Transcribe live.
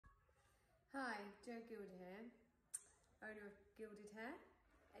Hi, Jo Gilder here, owner of Gilded Hair,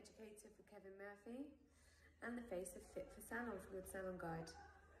 educator for Kevin Murphy, and the face of Fit For Salon for Good Salon Guide.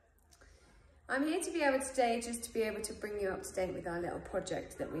 I'm here to be able today just to be able to bring you up to date with our little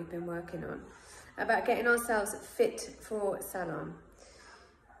project that we've been working on about getting ourselves fit for salon.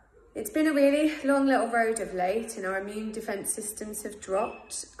 It's been a really long little road of late, and our immune defence systems have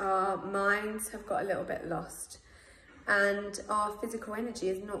dropped, our minds have got a little bit lost, and our physical energy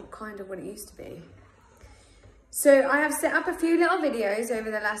is not kind of what it used to be. So I have set up a few little videos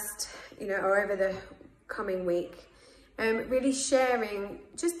over the last, or over the coming week, really sharing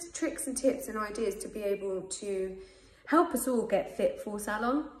just tricks and tips and ideas to be able to help us all get fit for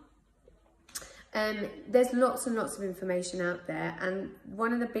salon. There's lots and lots of information out there, and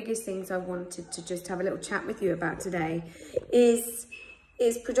one of the biggest things I wanted to just have a little chat with you about today is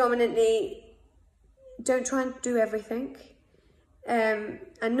predominantly, don't try and do everything, and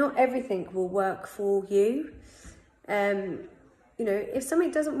not everything will work for you. If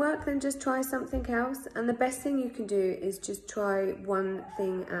something doesn't work, then just try something else, and the best thing you can do is just try one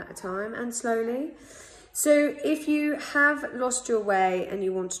thing at a time and slowly. So if you have lost your way and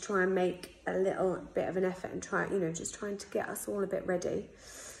you want to try and make a little bit of an effort and try, just trying to get us all a bit ready,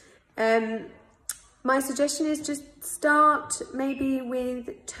 my suggestion is just start maybe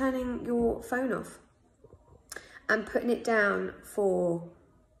with turning your phone off and putting it down for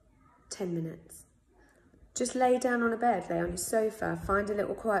 10 minutes. Just lay down on a bed, lay on your sofa, find a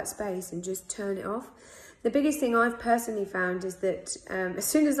little quiet space and just turn it off. The biggest thing I've personally found is that as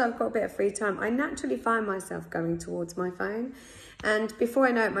soon as I've got a bit of free time, I naturally find myself going towards my phone. And before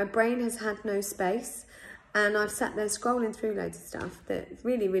I know it, my brain has had no space, and I've sat there scrolling through loads of stuff that's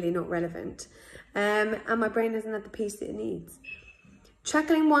really, really not relevant. And my brain hasn't had the peace that it needs.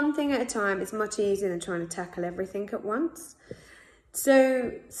 Tackling one thing at a time is much easier than trying to tackle everything at once.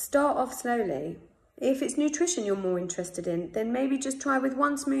 So start off slowly. If it's nutrition you're more interested in, then maybe just try with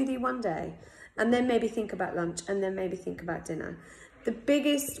one smoothie one day, and then maybe think about lunch, and then maybe think about dinner. The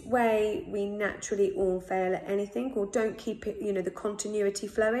biggest way we naturally all fail at anything, or don't keep it, the continuity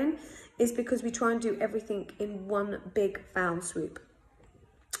flowing, is because we try and do everything in one big foul swoop.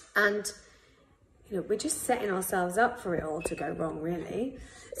 And we're just setting ourselves up for it all to go wrong, really.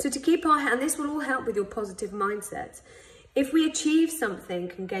 So to keep and this will all help with your positive mindset. If we achieve something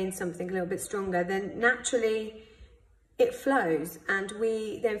and gain something a little bit stronger, then naturally it flows, and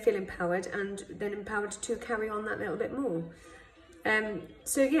we then feel empowered, and then empowered to carry on that little bit more.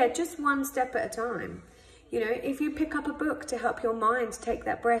 So yeah, just one step at a time. If you pick up a book to help your mind take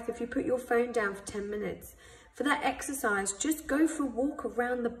that breath, if you put your phone down for 10 minutes, for that exercise, just go for a walk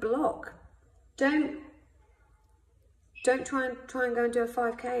around the block. Don't try and go and do a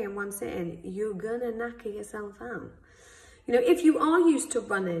 5K in one sitting. You're gonna knacker yourself out. If you are used to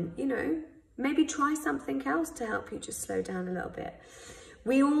running, maybe try something else to help you just slow down a little bit.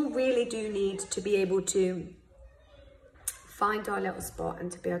 We all really do need to be able to find our little spot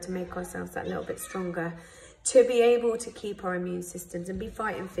and to be able to make ourselves that little bit stronger, to be able to keep our immune systems and be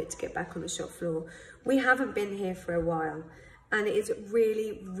fighting fit to get back on the shop floor. We haven't been here for a while, and it is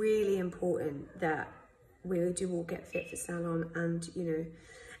really, really important that we do all get fit for salon,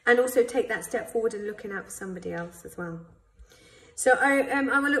 and also take that step forward and looking out for somebody else as well. So I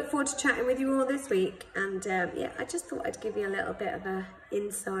will look forward to chatting with you all this week, and yeah, I just thought I'd give you a little bit of a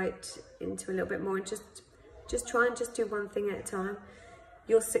insight into a little bit more, and just try and just do one thing at a time.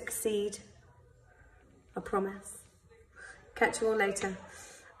 You'll succeed, I promise. Catch you all later,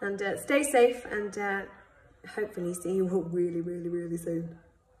 and stay safe, and hopefully see you all really, really, really soon.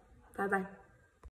 Bye bye.